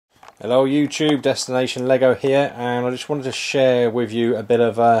Hello YouTube, Destination Lego here, and I just wanted to share with you a bit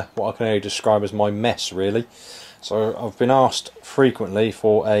of what I can only describe as my mess really. So I've been asked frequently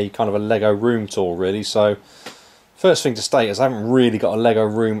for a kind of a Lego room tour really, so first thing to state is I haven't really got a Lego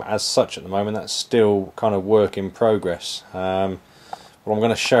room as such at the moment. That's still kind of work in progress. What I'm going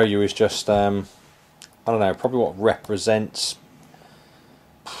to show you is just, I don't know, probably what represents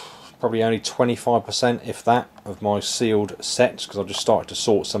probably only 25%, if that, of my sealed sets, because I've just started to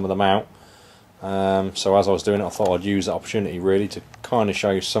sort some of them out. So as I was doing it, I thought I'd use that opportunity really to kind of show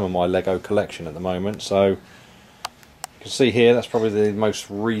you some of my Lego collection at the moment. So you can see here, that's probably the most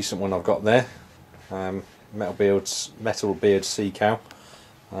recent one I've got there. Metal Beard Sea Cow.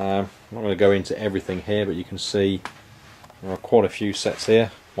 I'm not going to go into everything here, but you can see there are quite a few sets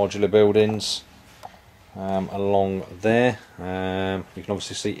here. Modular buildings along there. You can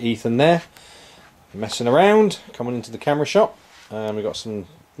obviously see Ethan there messing around, coming into the camera shot. We've got some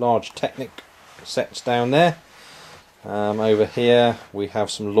large Technic sets down there. Over here we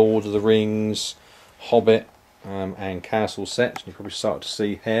have some Lord of the Rings, Hobbit and Castle sets. You probably start to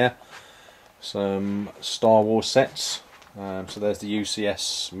see here some Star Wars sets. So there's the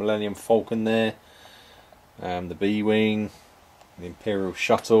UCS Millennium Falcon there, the B-Wing, the Imperial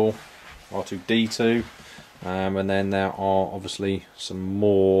Shuttle, R2-D2, and then there are obviously some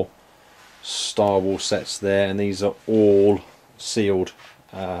more Star Wars sets there, and these are all sealed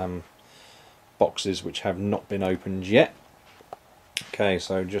boxes which have not been opened yet. Okay,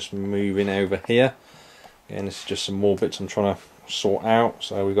 so just moving over here, again this is just some more bits I'm trying to sort out.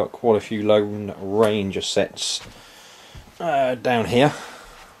 So we've got quite a few Lone Ranger sets down here.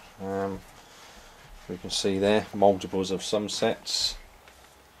 We can see there multiples of some sets.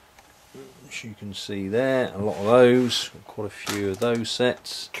 As you can see there, a lot of those, quite a few of those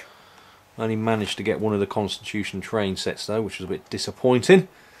sets. Only managed to get one of the Constitution train sets though, which was a bit disappointing.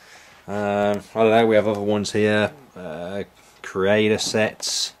 I don't know, we have other ones here, Creator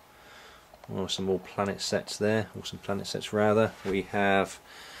sets, or some more Planet sets there, or some Planet sets rather. We have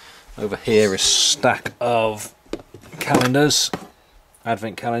over here a stack of calendars,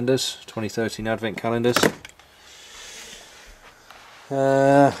 Advent calendars, 2013 Advent calendars.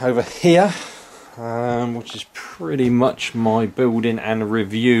 Over here, which is pretty much my building and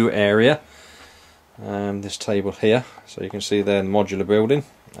review area, this table here, so you can see there the modular building,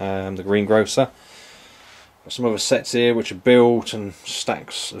 the greengrocer. Got some other sets here which are built, and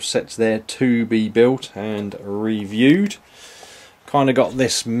stacks of sets there to be built and reviewed. Kind of got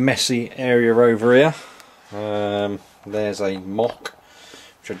this messy area over here. There's a mock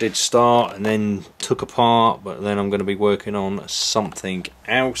which I did start and then took apart, but then I'm going to be working on something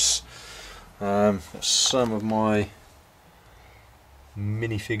else. Some of my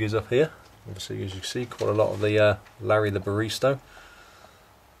minifigures up here. Obviously, as you can see, quite a lot of the Larry the Barristo.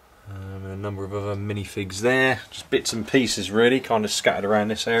 And a number of other minifigs there. Just bits and pieces really, kind of scattered around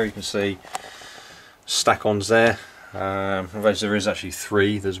this area. You can see stack-ons there. There is actually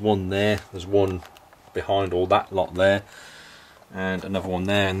three. There's one there, there's one behind all that lot there, and another one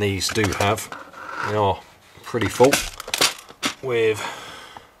there, and these they are pretty full with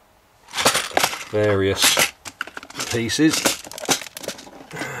various pieces.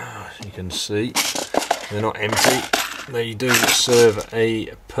 You can see they're not empty, they do serve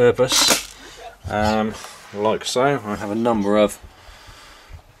a purpose. Like so, I have a number of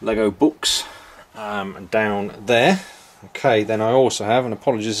Lego books down there. Okay, then I also have, and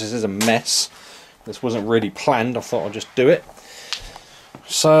apologies this is a mess, this wasn't really planned, I thought I'd just do it.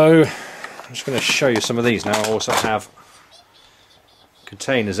 So I'm just going to show you some of these now. I also have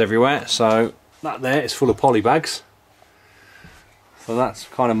containers everywhere, so that there is full of poly bags. So that's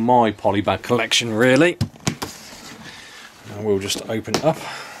kind of my poly bag collection really. And we'll just open it up,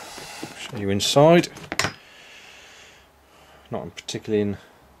 show you inside. Not particularly in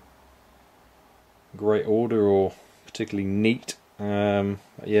great order or particularly neat, but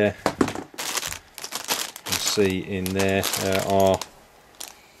yeah, you can see in there are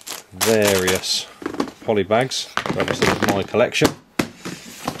various poly bags representing my collection.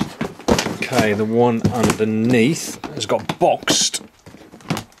 Okay, the one underneath has got boxed,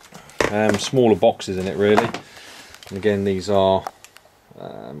 smaller boxes in it really, and again these are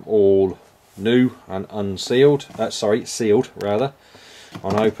all new and unsealed, sealed rather,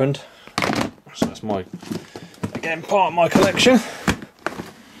 unopened. So that's my, again, part of my collection.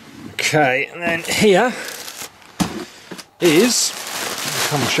 Okay, and then here is, I'll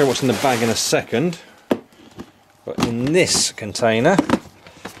come and show what's in the bag in a second, but in this container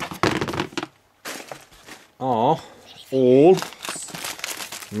are all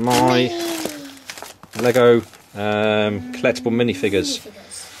my Lego collectible minifigures.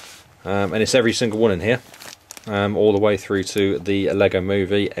 and it's every single one in here, all the way through to the Lego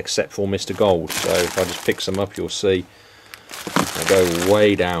Movie except for Mr. Gold. So if I just pick some up, you'll see they go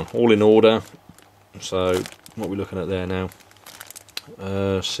way down, all in order. So what we're looking at there now,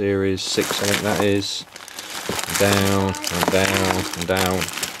 series 6 I think that is, down and down and down,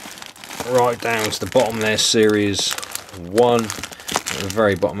 right down to the bottom there, series 1. At the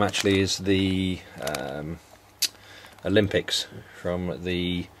very bottom actually is the Olympics from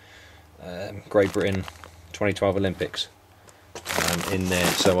the Great Britain 2012 Olympics in there.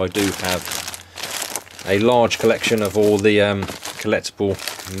 So I do have a large collection of all the collectible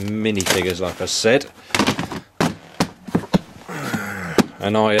minifigures, like I said,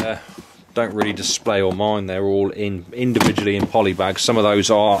 and I don't really display all mine. They're all individually in poly bags. Some of those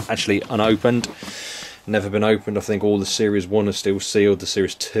are actually unopened, never been opened. I think all the series 1 are still sealed, the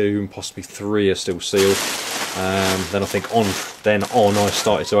series 2 and possibly 3 are still sealed. Then I think then on I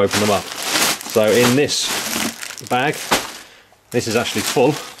started to open them up. So in this bag, this is actually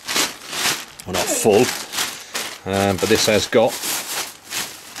full, well not full, but this has got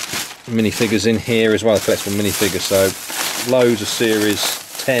minifigures in here as well, collectible minifigures. So loads of series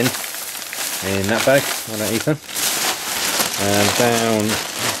 10 in that bag, on that Ethan. And down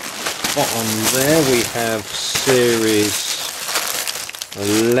bottom there we have series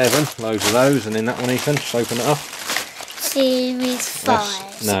 11, loads of those, and in that one, Ethan, just open it up. Series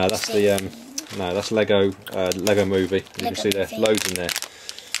 5. No, that's the that's Lego Movie. You can see there's loads in there.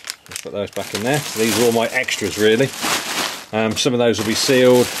 Let's put those back in there. So these are all my extras really. Some of those will be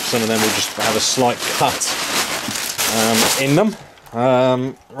sealed, some of them will just have a slight cut in them.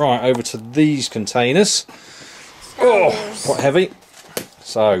 Right, over to these containers. Oh, quite heavy.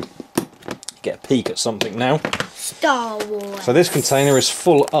 So, get a peek at something now. Star Wars. So this container is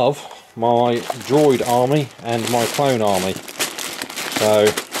full of my droid army and my clone army. So,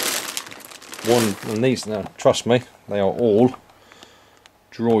 and these, now trust me, they are all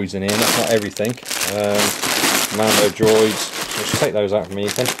droids in here. That's not everything. Mando droids. Let's take those out for me,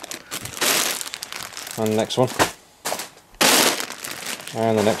 Ethan. And the next one.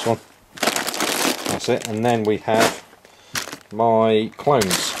 And the next one. That's it. And then we have my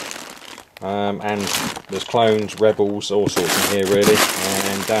clones. And there's clones, rebels, all sorts in here really.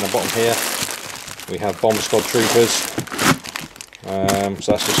 And down the bottom here we have Bomb Squad troopers.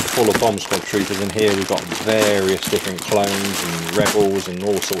 So that's just full of Bomb Squad troopers in here. We've got various different clones and rebels and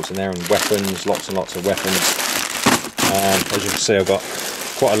all sorts in there, and weapons, lots and lots of weapons. As you can see, I've got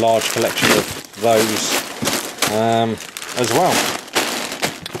quite a large collection of those as well.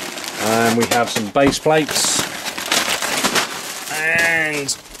 And we have some base plates,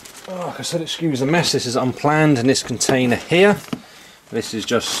 and like I said, excuse the mess, this is unplanned in this container here. This is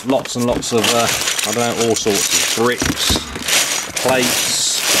just lots and lots of I don't know, all sorts of bricks,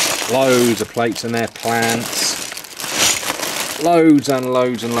 plates, loads of plates in there, plants, loads and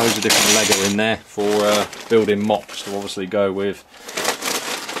loads and loads of different Lego in there for building mops to obviously go with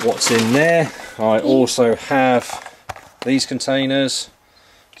what's in there. I also have these containers,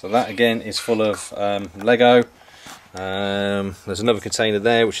 so that again is full of Lego. There's another container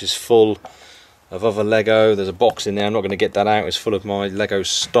there which is full of other Lego. There's a box in there, I'm not going to get that out. It's full of my Lego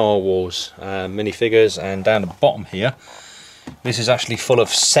Star Wars minifigures. And down the bottom here, this is actually full of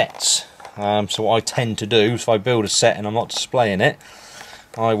sets. So what I tend to do, if I build a set and I'm not displaying it,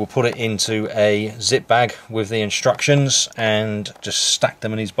 I will put it into a zip bag with the instructions and just stack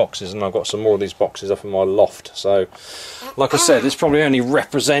them in these boxes. And I've got some more of these boxes up in my loft. So like I said, this probably only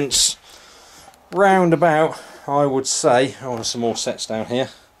represents round about, I would say, oh, there's some more sets down here,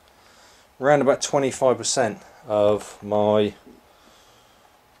 around about 25% of my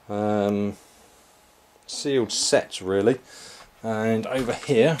sealed sets really. And over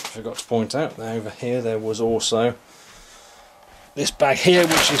here, I forgot to point out, over here there was also this bag here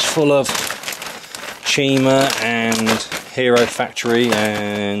which is full of Chima and Hero Factory,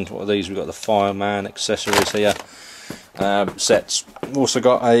 and what are these? We've got the Fireman accessories here, sets. We've also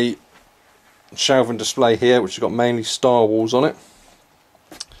got a shelf and display here which has got mainly Star Wars on it,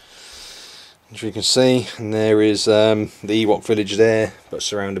 as you can see, and there is the Ewok village there but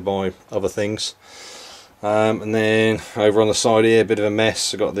surrounded by other things. And then over on the side here, a bit of a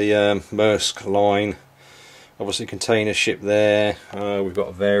mess. I've got the Maersk line, obviously container ship there. We've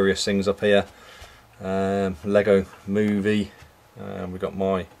got various things up here, Lego Movie. We've got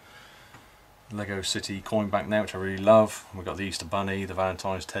my Lego City coin bank now, which I really love. We've got the Easter Bunny, the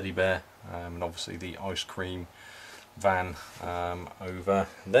Valentine's teddy bear, and obviously the ice cream van over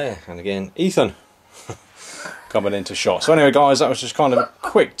there. And again, Ethan coming into shot. So anyway guys, that was just kind of a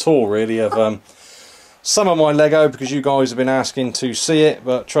quick tour really of some of my Lego because you guys have been asking to see it,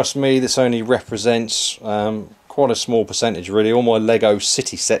 but trust me, this only represents quite a small percentage really. All my Lego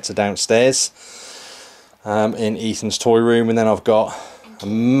city sets are downstairs in Ethan's toy room, and then I've got a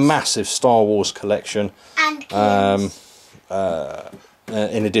massive Star Wars collection in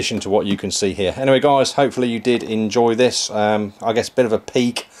addition to what you can see here. Anyway guys, hopefully you did enjoy this. I guess a bit of a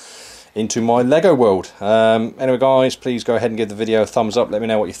peek into my Lego world. Anyway guys, please go ahead and give the video a thumbs up. Let me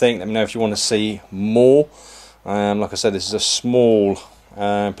know what you think. Let me know if you want to see more. Like I said, this is a small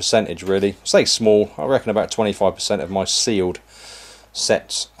percentage really. I say small, I reckon about 25% of my sealed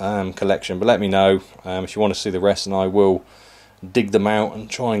sets collection, but let me know if you want to see the rest, and I will dig them out and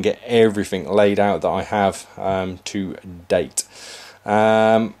try and get everything laid out that I have to date.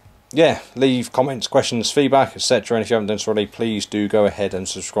 Yeah, leave comments, questions, feedback, etc. And if you haven't done so already, please do go ahead and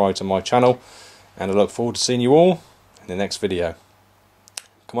subscribe to my channel, and I look forward to seeing you all in the next video.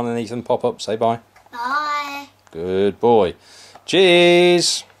 Come on then, Ethan, pop up, say bye. Bye. Good boy.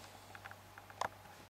 Cheers.